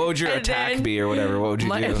 What would your attack be or whatever? What would you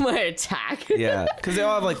do? My attack? Yeah. Because they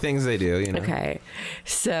all have like things they do, you know. Okay.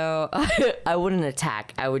 So I wouldn't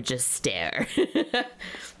attack. I would just stare.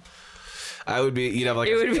 You'd have like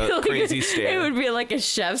a crazy stare. It would be like a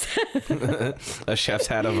chef's a chef's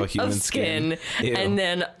hat of a human skin. Ew. And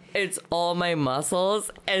then it's all my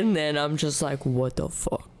muscles, and then I'm just like, what the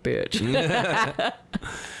fuck, bitch?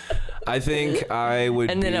 I think I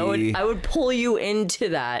would. And then I would pull you into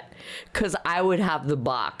that because I would have the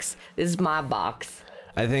box. This is my box.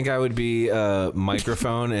 I think I would be a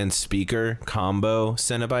microphone and speaker combo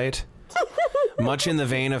Cenobite. Much in the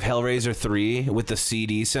vein of Hellraiser 3 with the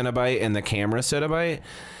CD Cenobite and the camera Cenobite,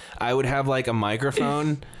 I would have like a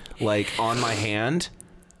microphone like on my hand,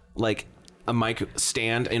 like a mic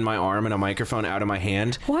stand in my arm and a microphone out of my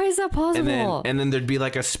hand. Why is that possible? And then there'd be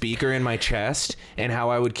like a speaker in my chest, and how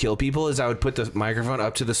I would kill people is I would put the microphone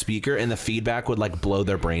up to the speaker and the feedback would like blow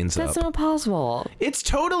their brains up. That's not possible. It's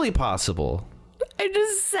totally possible. I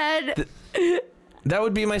just said... That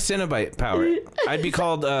would be my Cenobite power. I'd be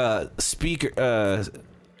called speaker.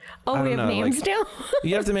 Oh, we have names now?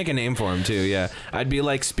 You have to make a name for him too. Yeah, I'd be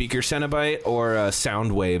like speaker Cenobite or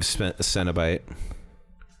Soundwave Cenobite.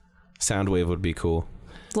 Soundwave would be cool.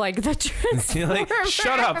 Like the Transformer. Like,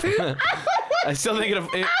 shut up. I still think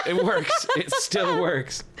it works. It still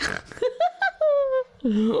works.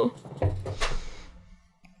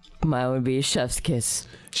 Mine would be Chef's Kiss.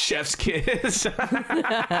 Chef's Kiss.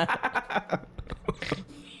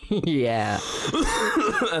 Yeah.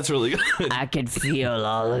 That's really good. I could feel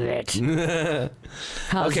all of it.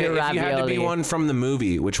 How's Okay, your if ravioli? you had to be one from the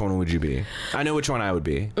movie, which one would you be? I know which one I would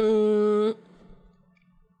be.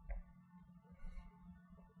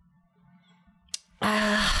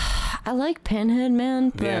 I like Pinhead, man,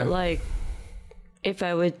 but Yeah. like, if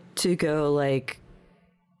I were to go like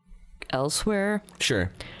elsewhere,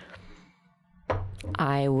 Sure.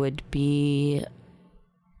 I would be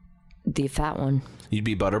the fat one. You'd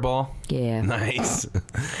be Butterball? Yeah. Nice.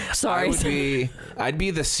 Sorry. I'd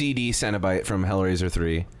be the CD Cenobite from Hellraiser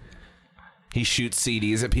 3. He shoots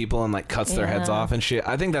CDs at people and like cuts their heads off and shit.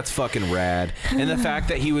 I think that's fucking rad. And the fact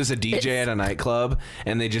that he was a DJ at a nightclub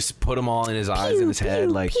and they just put them all in his eyes and his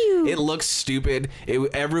head, like it looks stupid.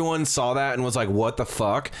 Everyone saw that and was like, "What the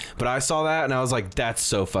fuck?" But I saw that and I was like, "That's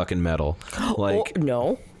so fucking metal." Like,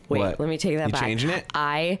 no. Wait, what? let me take that You back. changing it?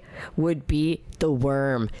 I would be the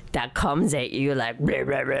worm that comes at you like... Rah,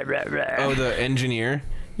 rah, rah, rah, rah. Oh, the engineer?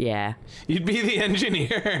 Yeah. You'd be the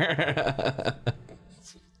engineer.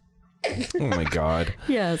 Oh my god.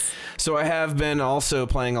 Yes. So I have been also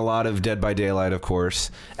playing a lot of Dead by Daylight, of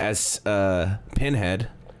course, as Pinhead.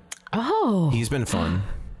 Oh. He's been fun.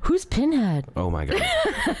 Who's Pinhead? Oh my god.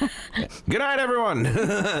 Good night, everyone.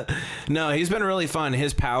 No, he's been really fun.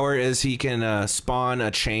 His power is he can spawn a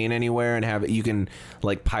chain anywhere and have it. You can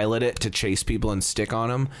like pilot it to chase people and stick on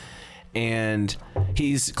them. And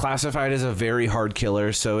he's classified as a very hard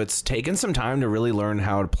killer, so it's taken some time to really learn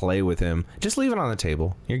how to play with him. Just leave it on the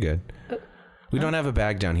table. You're good. We don't have a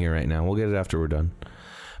bag down here right now. We'll get it after we're done.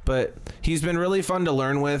 But he's been really fun to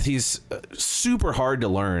learn with. He's super hard to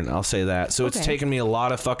learn, I'll say that. So it's taken me a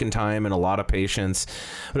lot of fucking time and a lot of patience.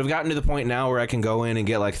 But I've gotten to the point now where I can go in and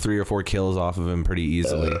get like 3 or 4 kills off of him pretty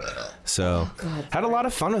easily. So had a lot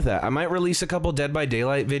of fun with that. I might release a couple Dead by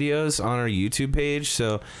Daylight videos on our YouTube page.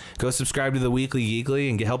 So go subscribe to the Weekly Geekly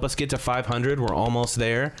and help us get to 500. We're almost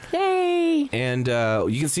there. Yay! And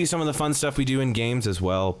you can see some of the fun stuff we do in games as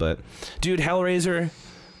well. But dude, Hellraiser,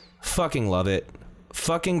 fucking love it.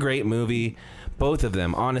 Fucking great movie, both of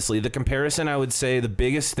them. Honestly, the comparison, I would say the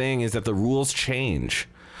biggest thing is that the rules change.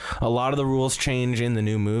 A lot of the rules change in the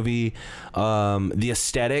new movie. The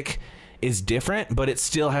aesthetic is different, but it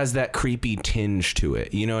still has that creepy tinge to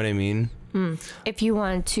it. You know what I mean? If you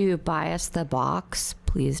want to buy us the box,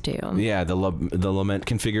 please do. Yeah, the lament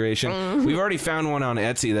configuration. We've already found one on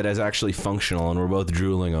Etsy that is actually functional, and we're both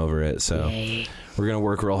drooling over it. So we're gonna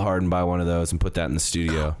work real hard and buy one of those and put that in the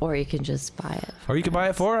studio. Or you can just buy it. Or you could buy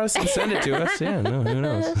it for us and send it to us. Yeah, no, who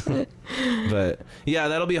knows? But yeah,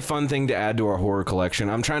 that'll be a fun thing to add to our horror collection.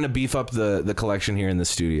 I'm trying to beef up the collection here in the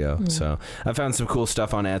studio. So I found some cool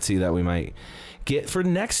stuff on Etsy that we might get for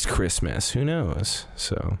next Christmas. Who knows?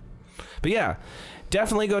 So, but yeah.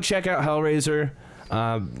 definitely go check out Hellraiser.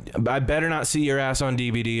 I better not see your ass on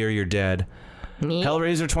DVD or you're dead.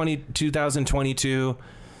 Hellraiser 2022,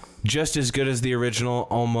 just as good as the original,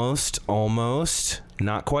 almost,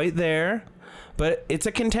 not quite there, but it's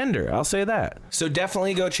a contender, I'll say that. So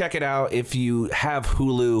definitely go check it out. If you have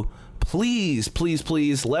Hulu, please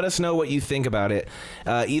let us know what you think about it,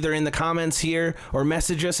 either in the comments here or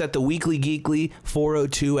message us at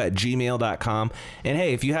theweeklygeekly402@gmail.com. And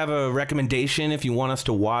hey, if you have a recommendation, if you want us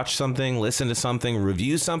to watch something, listen to something,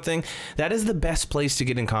 review something, that is the best place to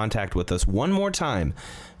get in contact with us. One more time,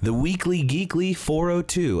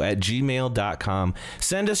 theweeklygeekly402@gmail.com.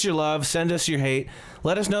 Send us your love, send us your hate.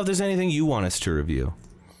 Let us know if there's anything you want us to review.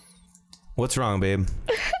 What's wrong, babe?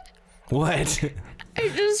 What? I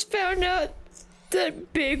just found out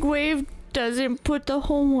that Big Wave doesn't put the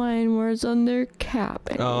Hawaiian words on their cap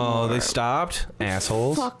anymore. Oh, they stopped?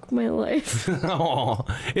 Assholes. Fuck my life. Oh,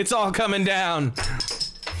 it's all coming down.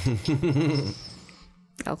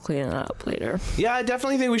 I'll clean it up later. Yeah, I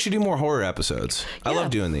definitely think we should do more horror episodes. I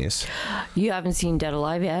love doing these. You haven't seen Dead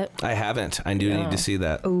Alive yet? I haven't. I do need to see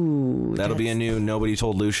that. Ooh. That'll be a new Nobody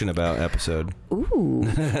Told Lucian About episode. Ooh.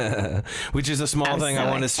 Which is a small thing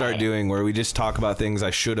I want to start doing, where we just talk about things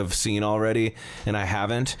I should have seen already and I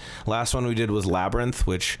haven't. Last one we did was Labyrinth,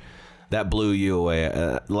 which that blew you away.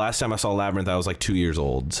 The last time I saw Labyrinth, I was like 2 years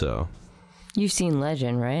old, so... You've seen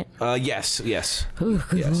Legend, right? Yes. Ooh,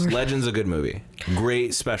 good Yes, Lord. Legend's a good movie.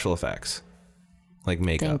 Great special effects, like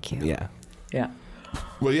makeup. Thank you. Yeah. Yeah.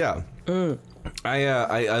 Well, yeah.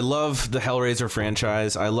 I love the Hellraiser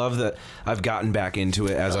franchise. I love that I've gotten back into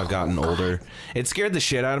it as I've gotten older. It scared the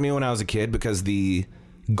shit out of me when I was a kid because the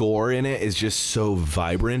gore in it is just so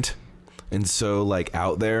vibrant and so like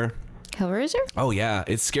out there. Hellraiser? Oh yeah,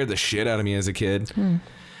 it scared the shit out of me as a kid.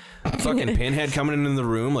 Fucking Pinhead coming in the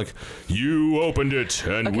room like, you opened it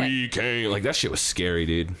and we came. Like, that shit was scary,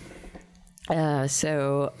 dude.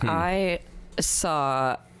 So I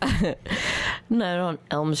saw Night on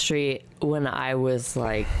Elm Street when I was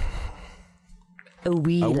like a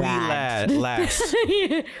wee lad. Lass.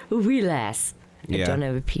 A wee lass. Yeah. I don't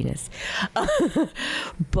have a penis.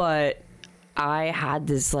 But I had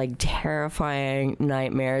this like terrifying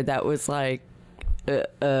nightmare that was like I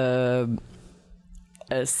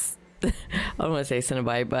don't want to say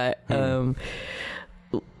Cinnabite, but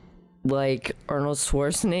like Arnold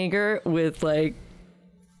Schwarzenegger with like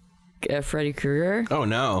Freddy Krueger. Oh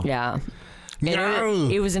no. Yeah. No.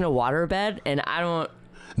 It was in a waterbed, and I don't.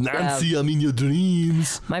 Nancy, I'm in your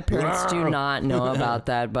dreams. My parents do not know about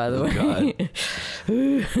that, by the way. God.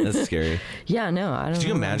 That's scary. Yeah, no, I don't. Could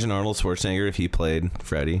you imagine Arnold Schwarzenegger if he played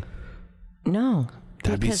Freddy? No.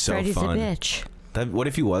 That'd be because so Freddy's fun. a bitch. What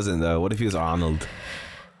if he wasn't, though? What if he was Arnold?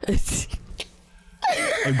 I'm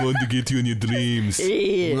going to get you in your dreams.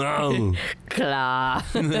 No. Claw.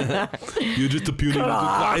 You're just a puny little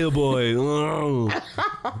choir boy. No.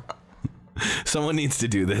 Someone needs to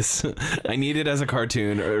do this. I need it as a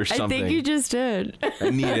cartoon or something. I think you just did. I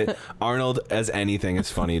need it. Arnold as anything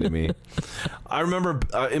is funny to me. I remember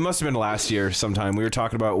it must have been last year sometime. We were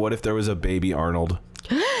talking about what if there was a baby Arnold.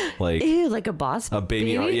 Like, ew, like a boss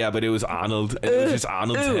baby? Yeah, but it was Arnold. And it was just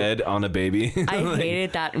Arnold's head on a baby. I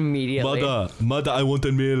hated that immediately. Mother, I want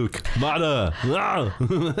the milk. Mother.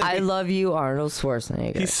 I love you, Arnold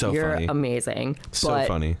Schwarzenegger. He's so You're funny. amazing. So but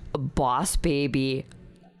funny. A boss baby.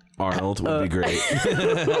 Arnold would be great.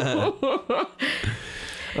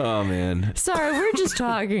 Oh, man. Sorry, we're just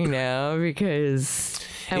talking now because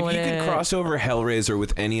If you could cross over Hellraiser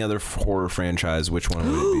with any other horror franchise, which one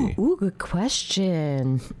would it be? Ooh, good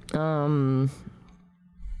question.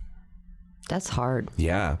 That's hard.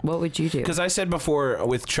 Yeah. What would you do? Because I said before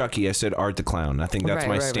with Chucky, I said Art the Clown. I think that's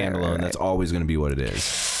my standalone. Right. That's always going to be what it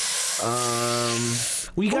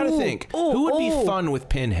is. We got to think. Who would be fun with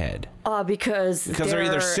Pinhead? Because they're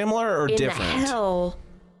either similar or in different. Hell.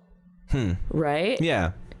 Right?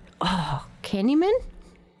 Yeah. Candyman?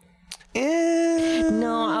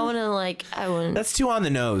 No, I wouldn't. That's too on the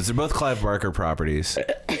nose. They're both Clive Barker properties.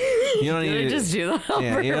 You don't need to just do that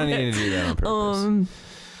on you don't need to do that on purpose.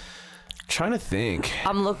 Trying to think.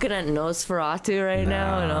 I'm looking at Nosferatu right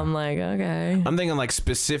now, and I'm like, okay. I'm thinking like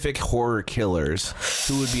specific horror killers.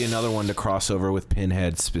 Who would be another one to cross over with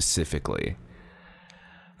Pinhead specifically?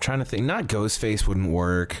 I'm trying to think. Not Ghostface wouldn't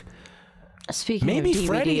work. Speaking Maybe of DVD,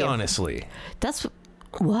 Freddy, honestly. That's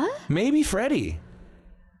what? Maybe Freddy.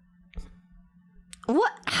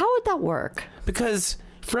 What? How would that work? Because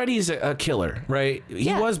Freddy's a killer, right? He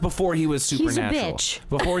Yeah. was before he was supernatural. He's a bitch.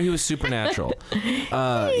 Before he was supernatural.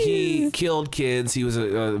 He killed kids. He was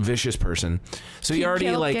a vicious person. So he already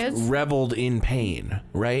killed like kids? reveled in pain,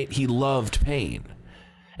 right? He loved pain.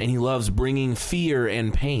 and he loves bringing fear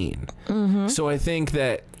and pain. So I think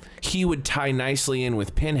that he would tie nicely in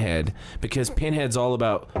with Pinhead because Pinhead's all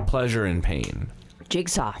about pleasure and pain.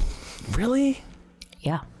 Jigsaw. Really?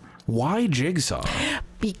 Yeah. Why Jigsaw?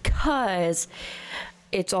 Because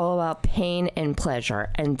it's all about pain and pleasure,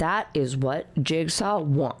 and that is what Jigsaw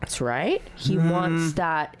wants, right? He wants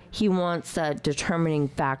that determining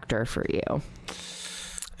factor for you.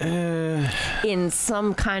 In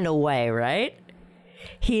some kind of way, right?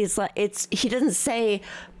 He's like, he doesn't say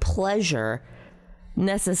pleasure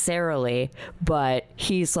necessarily, but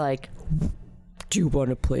he's like, do you want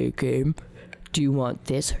to play a game? Do you want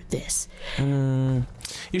this or this?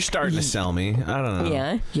 You're starting to sell me. I don't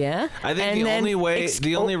know. Yeah. I think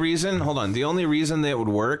the only reason that it would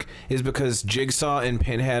work is because Jigsaw and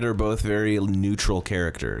Pinhead are both very neutral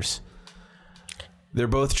characters. They're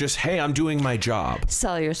both just, hey, I'm doing my job.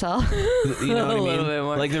 Sell yourself. You know what I mean? A little bit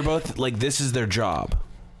more. Like they're both like, this is their job.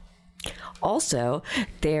 Also,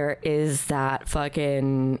 there is that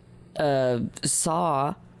fucking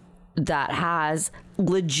Saw that has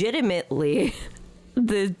legitimately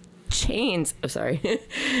the chains. Oh, sorry.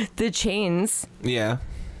 The chains. Yeah.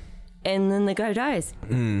 And then the guy dies.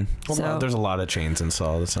 Well, no, there's a lot of chains in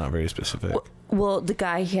Saw. That's not very specific. Well, the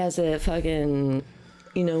guy, he has a fucking,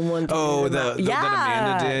 one. Oh, that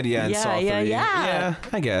Amanda did? Yeah, in Saw 3. Yeah,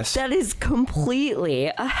 I guess. That is completely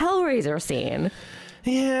a Hellraiser scene.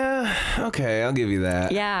 Yeah, okay, I'll give you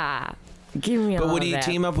that. Yeah. Give me all But would of he that.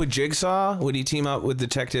 team up with Jigsaw? Would he team up with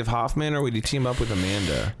Detective Hoffman, or would he team up with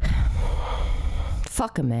Amanda?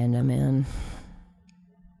 Fuck Amanda, man.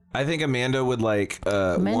 I think Amanda would want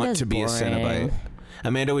to be boring. a Cenobite.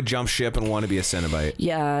 Amanda would jump ship and want to be a Cenobite.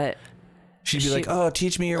 Yeah. She'd be like, "Oh,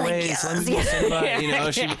 teach me your ways. yes. Let me be a Cenobite." You know,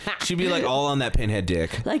 she'd be like all on that Pinhead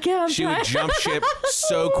dick. Like, yeah, she would jump ship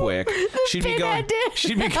so quick. She'd be going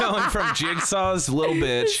from Jigsaw's little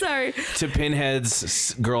bitch to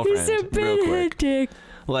Pinhead's girlfriend real quick. Dick.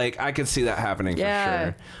 Like, I could see that happening for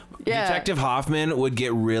sure. Yeah. Detective Hoffman would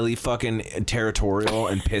get really fucking territorial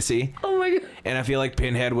and pissy. Oh my god. And I feel like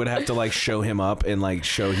Pinhead would have to like show him up and like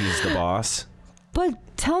show he's the boss. But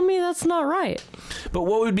tell me that's not right. But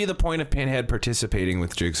what would be the point of Pinhead participating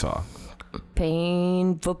with Jigsaw?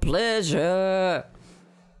 Pain for pleasure.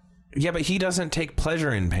 Yeah, but he doesn't take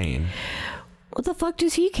pleasure in pain. What the fuck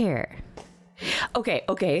does he care?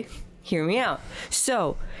 Okay. Hear me out.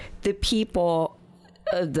 So, the people,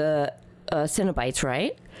 the Cenobites,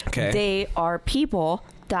 right? Okay. They are people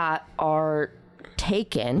that are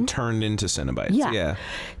taken. Turned into Cenobites. Yeah.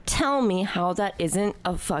 Tell me how that isn't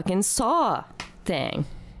a fucking Saw thing.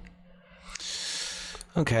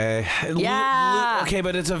 Okay. Yeah. Okay,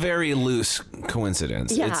 but it's a very loose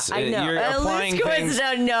coincidence. Yeah, I know. You're applying loose things.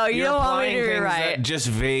 No, you don't want me to be right. That just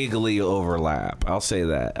vaguely overlap. I'll say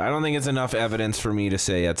that. I don't think it's enough evidence for me to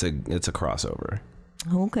say it's a crossover.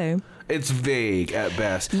 Okay. It's vague at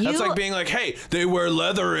best. That's like being like, hey, they wear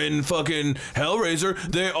leather in fucking Hellraiser.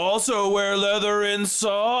 They also wear leather in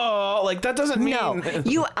Saw. Like, that doesn't mean... No,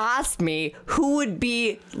 you asked me who would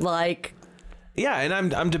be like... Yeah,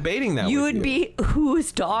 and I'm debating that. You with would be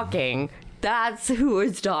who's talking. That's who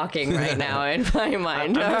is talking right now in my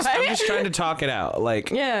mind. I'm just trying to talk it out, like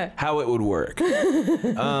how it would work.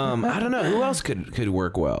 I don't know who else could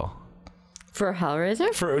work well for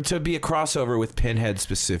Hellraiser. To be a crossover with Pinhead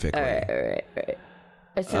specifically. All right.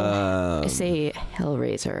 I say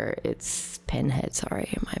Hellraiser. It's Pinhead. Sorry,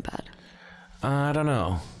 my bad. I don't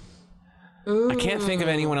know. I can't think of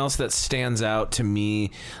anyone else that stands out to me.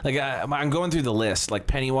 Like I'm going through the list. Like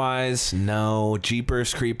Pennywise, no.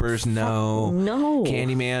 Jeepers Creepers, no. No.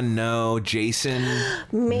 Candyman, no. Jason,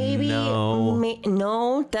 maybe. no.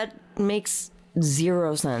 No, that makes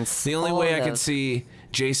zero sense. The only way I could see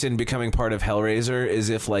Jason becoming part of Hellraiser is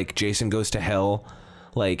if like Jason Goes to Hell,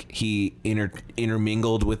 like he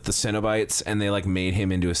intermingled with the Cenobites and they like made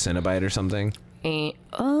him into a Cenobite or something.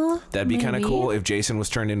 That'd be kind of cool if Jason was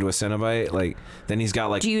turned into a Cenobite. Like, then he's got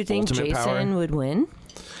like. Do you think ultimate Jason power would win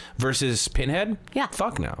versus Pinhead? Yeah.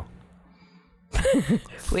 Fuck no.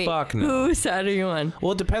 Wait, fuck no. Whose side are you on?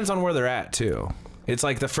 Well, it depends on where they're at too. It's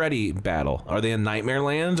like the Freddy battle. Are they in Nightmare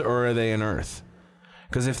Land or are they in Earth?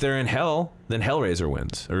 Because if they're in Hell, then Hellraiser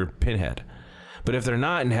wins or Pinhead. But if they're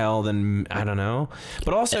not in Hell, then I don't know.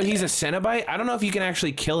 But also, he's a Cenobite. I don't know if you can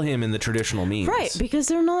actually kill him in the traditional means. Right, because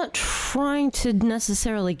they're not trying to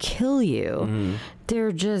necessarily kill you.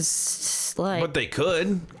 They're just like... But they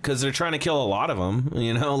could, because they're trying to kill a lot of them.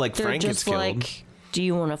 You know, like Frank gets killed. Like, do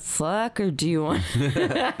you want to fuck or do you want...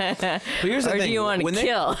 But here's the thing. Do you want to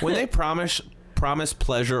kill? When they promise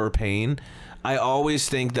pleasure or pain, I always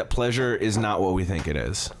think that pleasure is not what we think it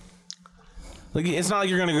is. Like, it's not like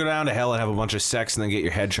you're going to go down to hell and have a bunch of sex and then get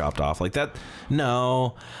your head chopped off. Like that,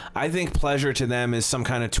 no. I think pleasure to them is some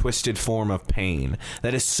kind of twisted form of pain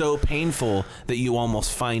that is so painful that you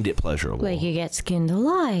almost find it pleasurable. Like you get skinned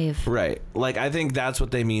alive. Right. Like, I think that's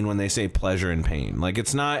what they mean when they say pleasure and pain. Like,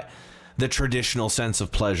 it's not the traditional sense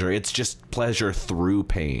of pleasure. It's just pleasure through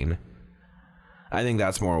pain. I think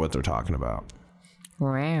that's more what they're talking about.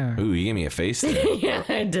 Wow. Ooh, you gave me a face there. Yeah,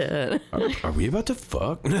 I did. Are we about to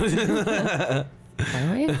fuck? I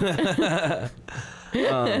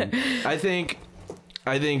think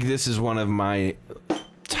this is one of my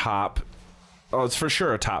top. Oh, it's for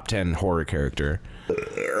sure a top 10 horror character.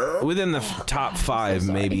 Within the top 5,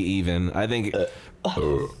 maybe even. I think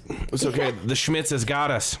it's okay. The Schmitz has got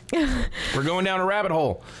us. We're going down a rabbit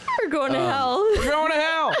hole. We're going to hell. We're going to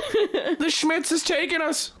hell. The Schmitz is taking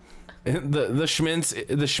us. The Schmitz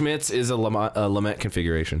is a Lamette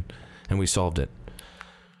configuration, and we solved it.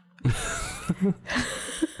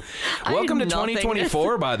 Welcome to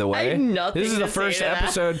 2024, by the way. This is the first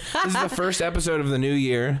episode. This is the first episode of the new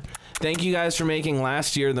year. Thank you guys for making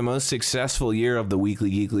last year the most successful year of the Weekly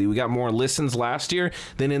Geekly. We got more listens last year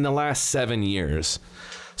than in the last 7 years.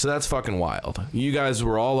 So that's fucking wild. You guys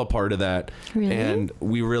were all a part of that. Really? And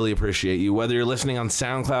we really appreciate you. Whether you're listening on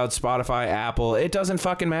SoundCloud, Spotify, Apple, it doesn't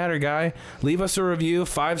fucking matter, guy. Leave us a review,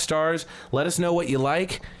 5 stars. Let us know what you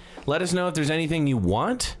like. Let us know if there's anything you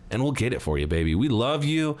want, and we'll get it for you, baby. We love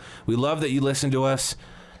you. We love that you listen to us.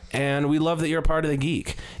 And we love that you're a part of the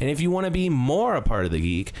Geek. And if you want to be more a part of the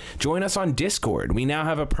Geek, join us on Discord. We now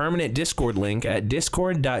have a permanent Discord link at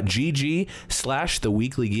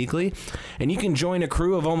discord.gg/theweeklygeekly. And you can join a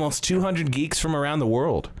crew of almost 200 geeks from around the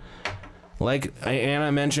world. Like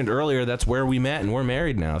Anna mentioned earlier, that's where we met, and we're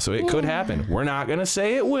married now. So it could happen. We're not going to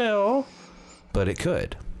say it will, but it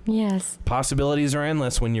could. Yes. Possibilities are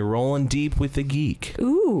endless when you're rolling deep with the Geek.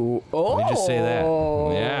 Ooh. Oh. Let me just say that.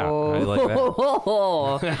 Yeah, I like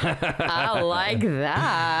that. I like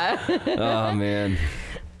that. Oh, man.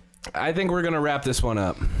 I think we're going to wrap this one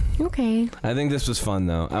up. Okay. I think this was fun,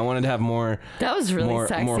 though. I wanted to have more That was really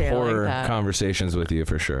sexy. more I horror like that. conversations with you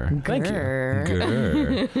for sure. Thank you.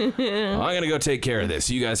 Grr. I'm going to go take care of this.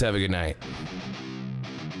 You guys have a good night.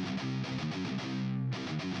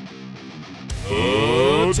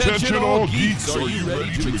 Attention all geeks, are you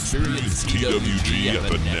ready to experience TWG at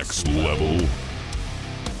the next level?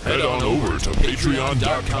 Head on over to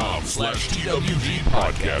patreon.com/TWG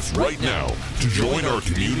podcast right now to join our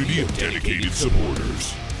community of dedicated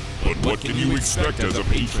supporters. But what can you expect as a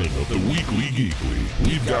patron of the Weekly Geekly?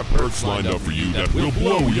 We've got perks lined up for you that will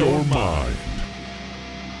blow your mind.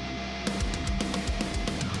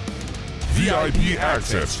 VIP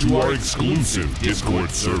access to our exclusive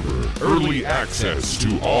Discord server, early access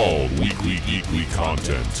to all Weekly Geekly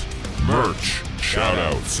content, merch,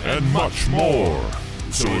 shoutouts, and much more.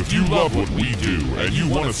 So if you love what we do and you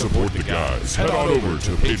want to support the guys, head on over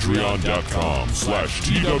to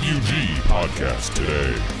patreon.com/TWG podcast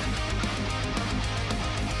today.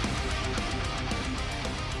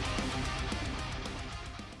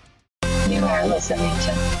 You are listening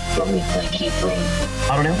to the Weekly Geekly,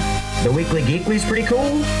 I don't know. The Weekly Geekly's pretty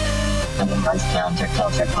cool. a Month's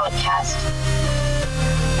Counterculture podcast.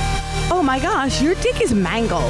 Oh my gosh, your dick is mangled.